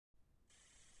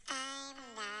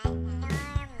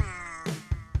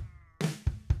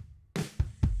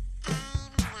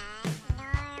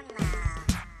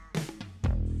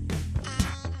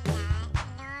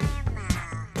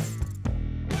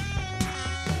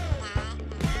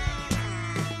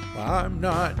I'm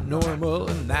not normal,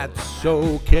 and that's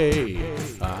okay.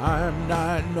 I'm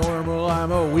not normal,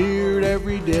 I'm a weird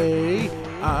every day.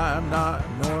 I'm not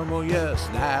normal, yes,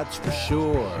 that's for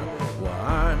sure. Well,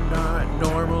 I'm not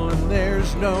normal, and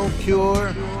there's no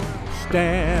cure.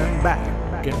 Stand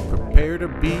back and prepare to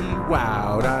be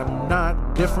wowed. I'm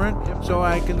not different, so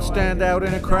I can stand out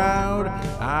in a crowd.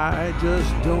 I just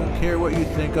don't care what you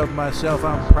think of myself.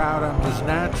 I'm proud, I'm just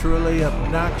naturally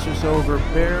obnoxious,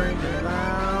 overbearing, and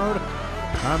loud.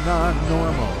 I'm not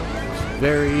normal, it's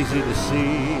very easy to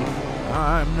see.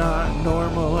 I'm not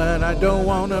normal and I don't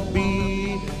want to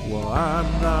be. Well, I'm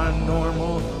not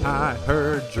normal, I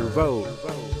heard your vote.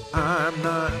 I'm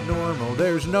not normal,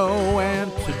 there's no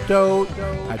antidote.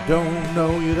 I don't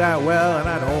know you that well and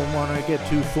I don't want to get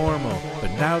too formal, but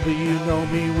now that you know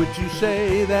me, would you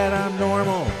say that I'm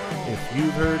normal? If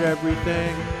you've heard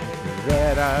everything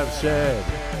that I've said,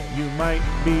 you might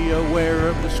be aware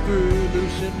of the screw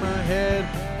loose in my head.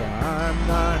 But I'm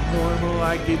not normal,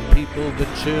 I give people the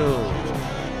chills.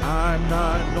 I'm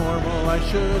not normal, I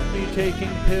should be taking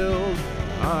pills.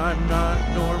 I'm not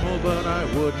normal, but I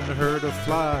wouldn't hurt a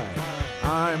fly.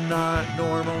 I'm not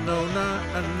normal, no, not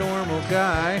a normal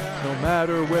guy. No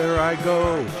matter where I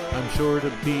go, I'm sure to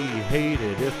be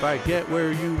hated. If I get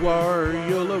where you are,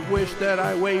 you'll have wished that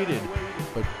I waited.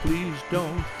 But please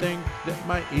don't think that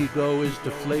my ego is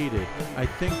deflated. I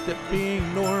think that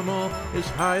being normal is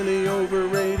highly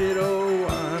overrated. Oh,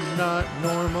 I'm not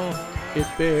normal, it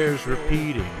bears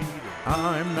repeating.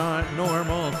 I'm not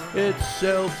normal, it's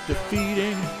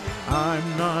self-defeating.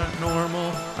 I'm not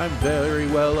normal, I'm very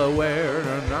well aware,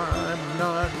 and I'm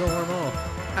not normal.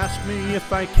 Ask me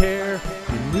if I care.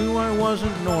 You knew I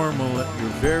wasn't normal at your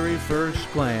very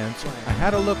first glance. I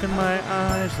had a look in my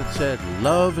eyes that said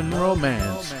love and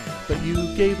romance, but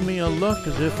you gave me a look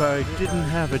as if I didn't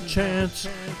have a chance.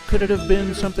 Could it have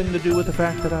been something to do with the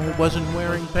fact that I wasn't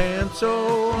wearing pants?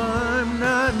 Oh, I'm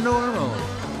not normal.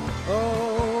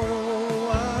 Oh,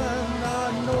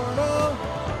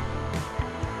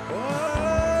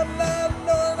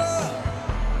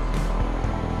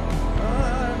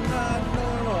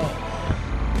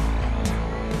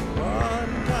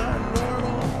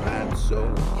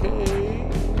 okay,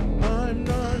 I'm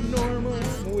not normal,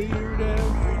 I'm weird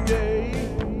every day.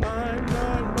 I'm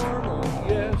not normal,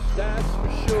 yes, that's for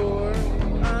sure.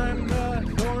 I'm not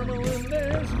normal and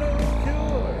there's no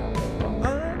cure.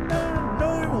 I'm not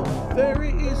normal, very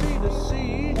easy to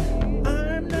see.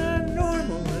 I'm not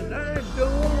normal and I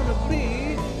don't want to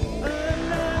be. I'm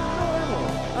not normal,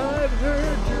 I've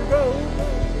heard your vote.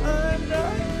 I'm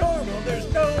not normal, there's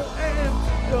no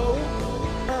antidote.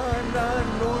 I'm not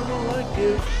normal, I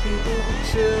give people the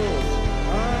chills.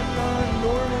 I'm not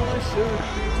normal, I should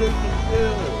be taking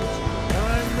pills.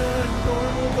 I'm not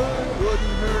normal, but I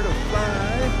wouldn't hurt a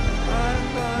fly. I'm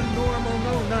not normal,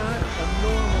 no, not a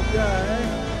normal guy.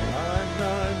 I'm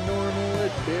not normal,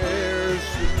 it bears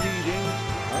repeating.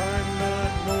 I'm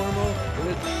not normal,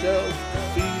 it's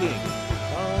self-defeating.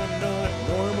 I'm not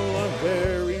normal, I'm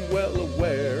very well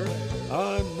aware.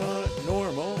 I'm not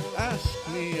normal, ask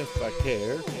me if I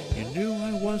care. You knew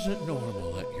I wasn't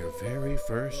normal at your very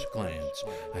first glance.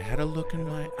 I had a look in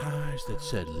my eyes that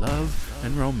said love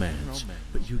and romance,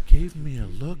 but you gave me a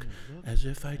look as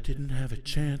if I didn't have a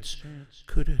chance.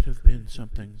 Could it have been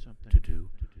something to do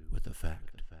with the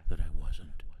fact that I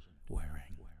wasn't wearing